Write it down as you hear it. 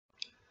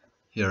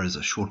Here is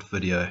a short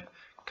video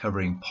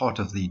covering part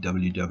of the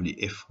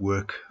WWF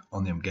work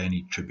on the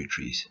Umgeni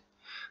tributaries.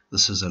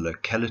 This is a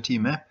locality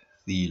map.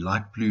 The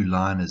light blue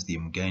line is the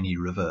Umgeni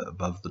River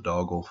above the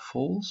Dargle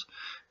Falls,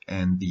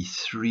 and the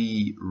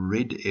three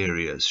red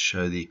areas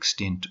show the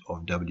extent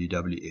of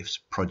WWF's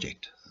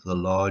project. The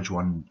large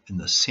one in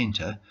the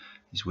center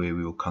is where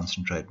we will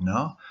concentrate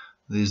now.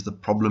 There's the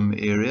problem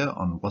area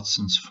on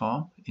Watson's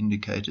farm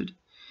indicated.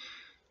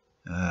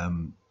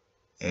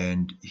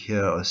 And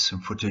here are some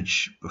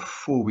footage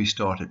before we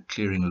started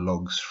clearing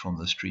logs from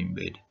the stream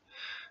bed.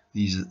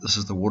 This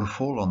is the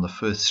waterfall on the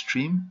Furth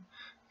stream.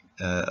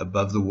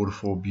 Above the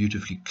waterfall,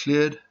 beautifully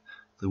cleared.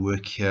 The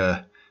work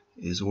here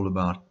is all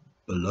about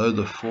below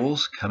the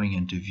falls, coming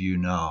into view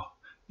now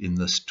in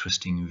this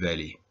twisting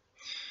valley.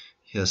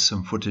 Here's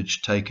some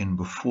footage taken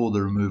before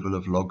the removal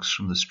of logs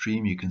from the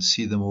stream. You can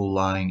see them all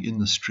lying in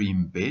the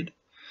stream bed.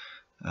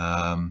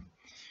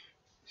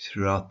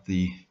 Throughout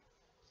the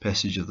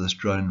passage of this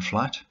drone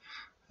flight.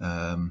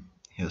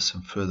 Here's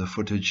some further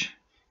footage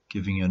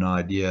giving you an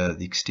idea of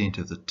the extent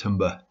of the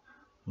timber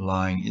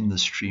lying in the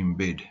stream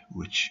bed,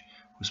 which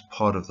was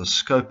part of the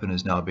scope and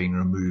is now being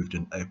removed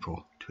in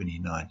April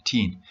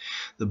 2019.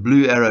 The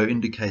blue arrow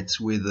indicates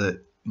where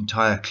the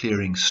entire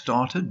clearing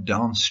started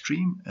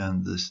downstream,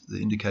 and the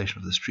indication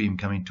of the stream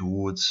coming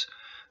towards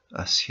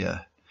us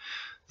here.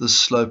 This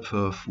slope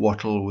of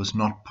wattle was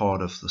not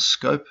part of the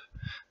scope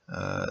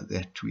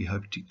that we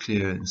hope to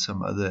clear in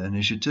some other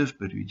initiative,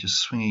 but we're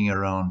just swinging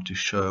around to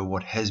show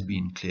what has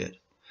been cleared.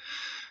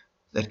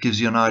 That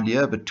gives you an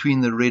idea.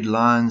 Between the red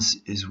lines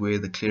is where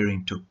the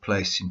clearing took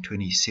place in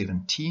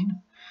 2017,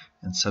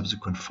 and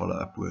subsequent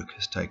follow-up work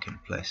has taken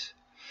place.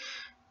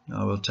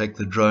 Now we'll take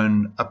the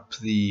drone up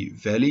the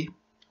valley.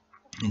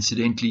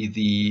 Incidentally,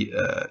 the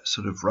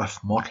sort of rough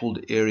mottled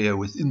area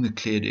within the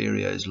cleared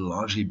area is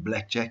largely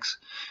blackjacks,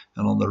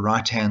 and on the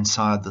right hand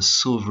side the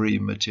silvery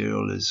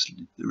material is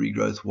the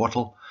regrowth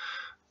wattle.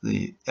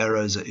 The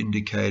arrows are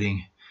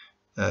indicating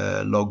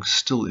logs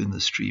still in the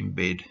stream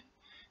bed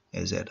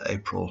as at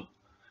April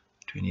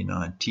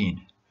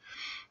 2019.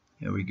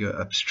 Here we go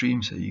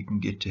upstream so you can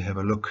get to have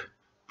a look.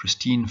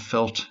 Pristine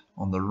felt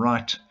on the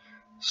right,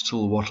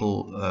 still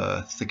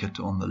wattle thicket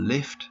on the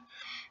left,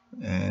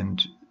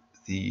 and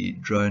the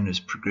drone is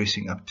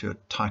progressing up to a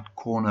tight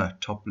corner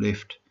top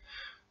left,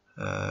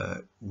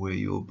 where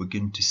you'll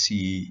begin to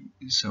see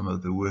some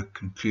of the work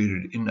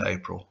concluded in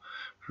April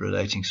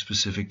relating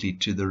specifically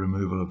to the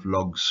removal of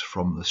logs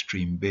from the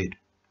stream bed.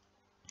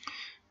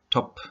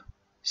 Top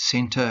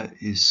center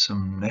is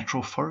some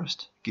natural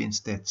forest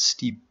against that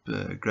steep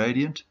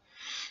gradient,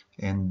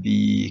 and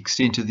the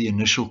extent of the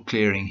initial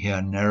clearing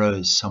here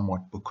narrows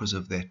somewhat because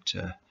of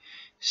that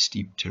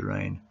steep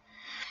terrain.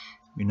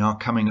 We're now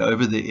coming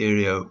over the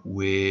area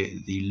where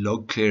the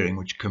log clearing,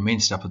 which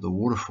commenced up at the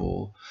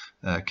waterfall,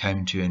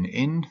 came to an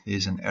end.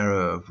 There's an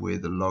arrow of where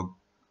the log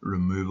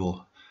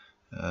removal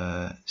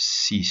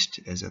ceased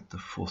as at the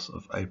 4th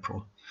of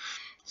April.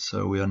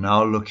 So we are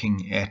now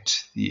looking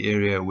at the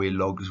area where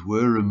logs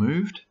were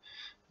removed,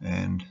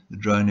 and the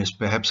drone is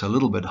perhaps a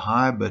little bit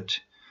high, but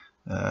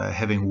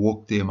having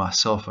walked there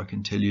myself, I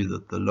can tell you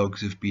that the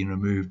logs have been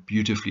removed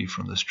beautifully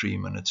from the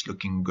stream and it's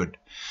looking good.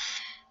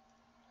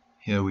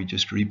 Here we're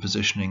just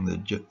repositioning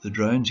the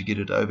drone to get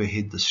it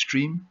overhead the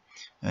stream,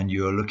 and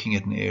you are looking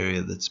at an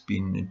area that's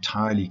been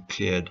entirely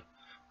cleared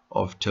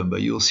of timber.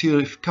 You'll see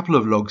a couple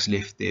of logs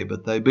left there,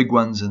 but they're big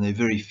ones and there are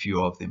very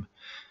few of them.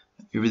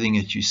 Everything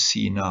that you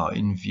see now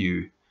in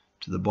view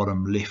to the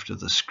bottom left of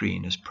the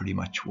screen is pretty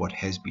much what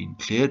has been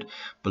cleared.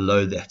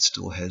 Below that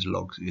still has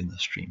logs in the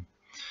stream.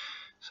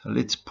 So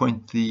let's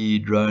point the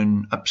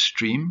drone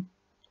upstream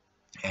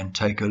and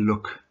take a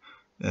look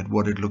at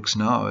what it looks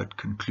now at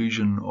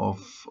conclusion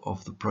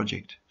of the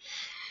project.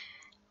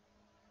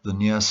 The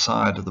near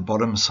side, or the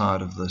bottom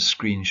side of the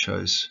screen,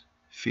 shows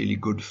fairly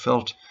good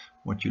felt.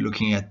 What you're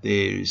looking at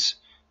there is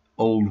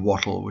old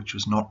wattle, which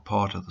was not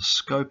part of the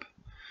scope.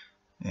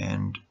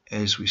 And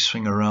as we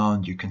swing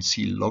around, you can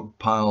see log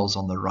piles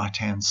on the right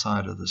hand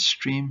side of the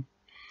stream.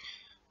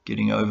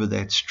 Getting over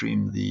that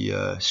stream,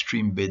 the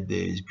stream bed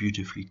there is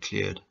beautifully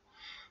cleared.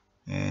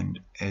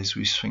 And as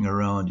we swing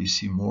around, you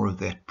see more of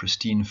that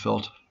pristine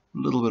felt. A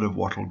little bit of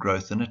wattle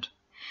growth in it,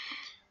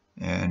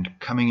 and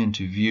coming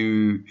into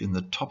view in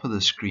the top of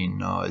the screen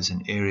now is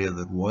an area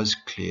that was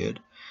cleared,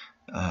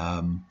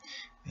 and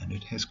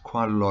it has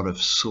quite a lot of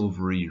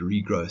silvery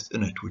regrowth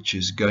in it, which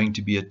is going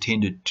to be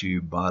attended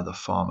to by the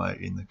farmer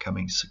in the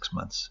coming 6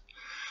 months.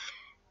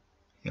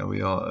 Here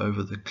we are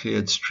over the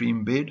cleared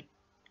stream bed.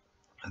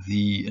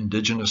 The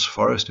indigenous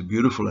forest, a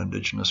beautiful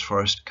indigenous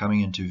forest, coming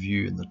into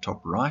view in the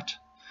top right.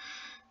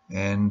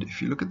 And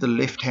if you look at the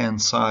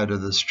left-hand side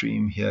of the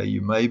stream here,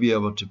 you may be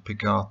able to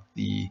pick out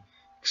the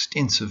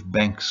extensive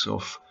banks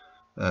of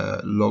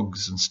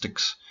logs and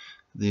sticks.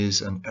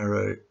 There's an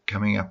arrow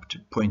coming up to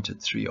point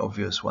at 3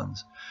 obvious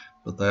ones,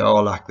 but they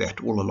are like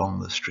that all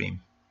along the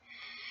stream.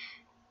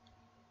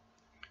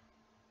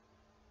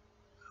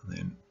 And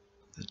then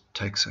it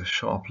takes a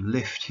sharp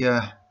left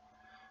here.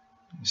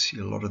 You see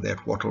a lot of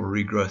that wattle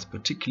regrowth,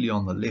 particularly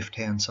on the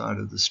left-hand side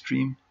of the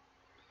stream.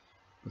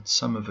 but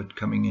some of it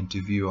coming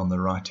into view on the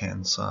right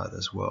hand side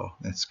as well.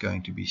 That's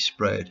going to be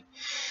sprayed.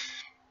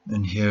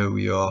 And here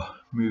we are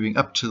moving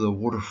up to the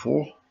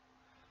waterfall,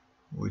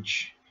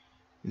 which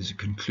is a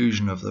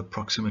conclusion of the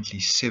approximately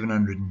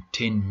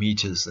 710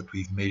 meters that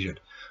we've measured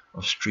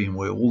of stream,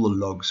 where all the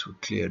logs were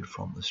cleared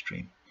from the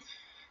stream.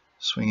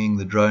 Swinging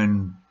the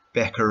drone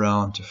back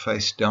around to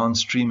face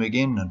downstream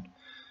again and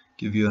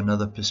give you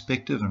another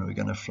perspective, and we're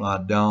going to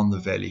fly down the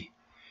valley.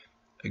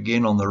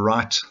 Again on the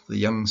right, the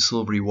young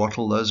silvery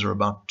wattle, those are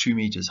about 2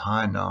 meters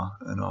high now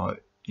and are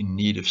in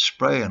need of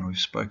spray, and we've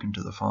spoken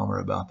to the farmer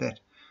about that.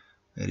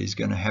 That is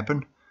going to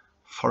happen.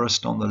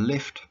 Forest on the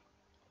left,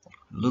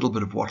 a little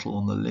bit of wattle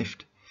on the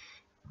left.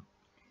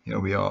 Here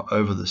we are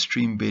over the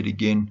stream bed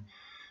again.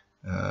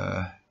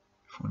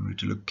 If one were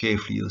to look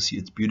carefully, you'll see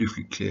it's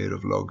beautifully cleared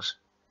of logs.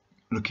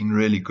 Looking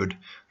really good.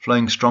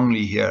 Flowing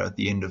strongly here at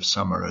the end of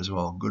summer as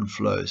well. Good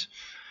flows.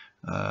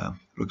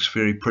 Looks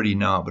very pretty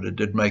now, but it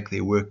did make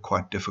their work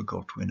quite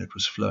difficult when it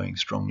was flowing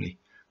strongly.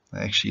 They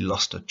actually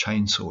lost a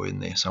chainsaw in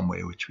there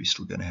somewhere, which we're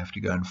still going to have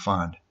to go and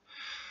find.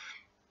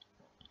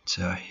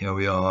 So here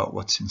we are.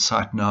 What's in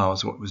sight now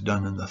is what was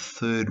done in the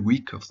 3rd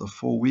week of the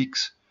 4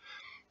 weeks.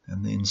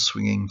 And then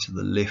swinging to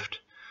the left,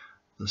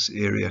 this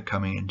area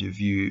coming into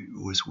view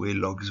was where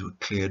logs were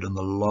cleared in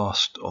the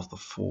last of the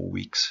 4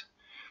 weeks.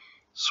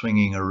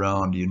 Swinging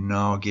around, you're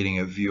now getting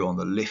a view on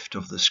the left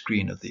of the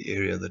screen of the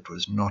area that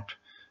was not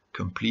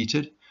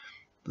completed.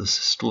 This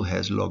still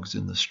has logs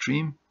in the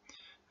stream,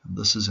 and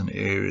this is an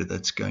area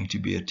that's going to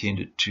be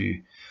attended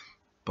to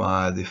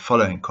by the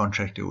following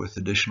contractor with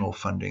additional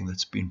funding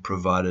that's been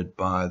provided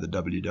by the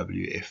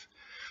WWF.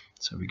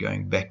 So we're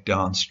going back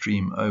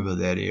downstream over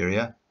that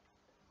area,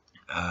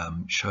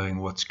 showing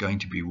what's going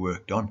to be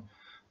worked on,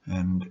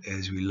 and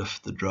as we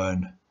lift the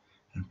drone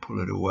and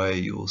pull it away,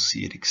 you'll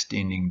see it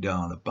extending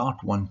down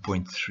about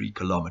 1.3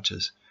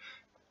 kilometers.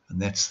 And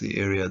that's the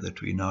area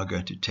that we're now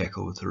going to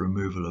tackle with the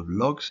removal of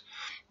logs.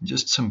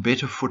 Just some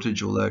better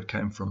footage, although it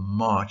came from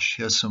March.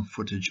 Here's some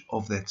footage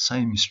of that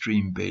same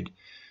stream bed,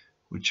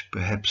 which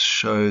perhaps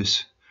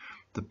shows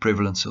the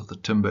prevalence of the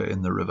timber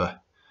in the river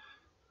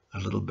a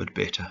little bit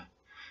better.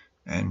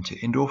 And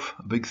to end off,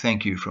 a big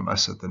thank you from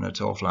us at the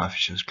Natal Fly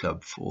Fishers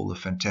Club for all the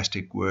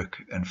fantastic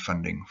work and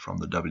funding from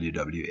the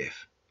WWF.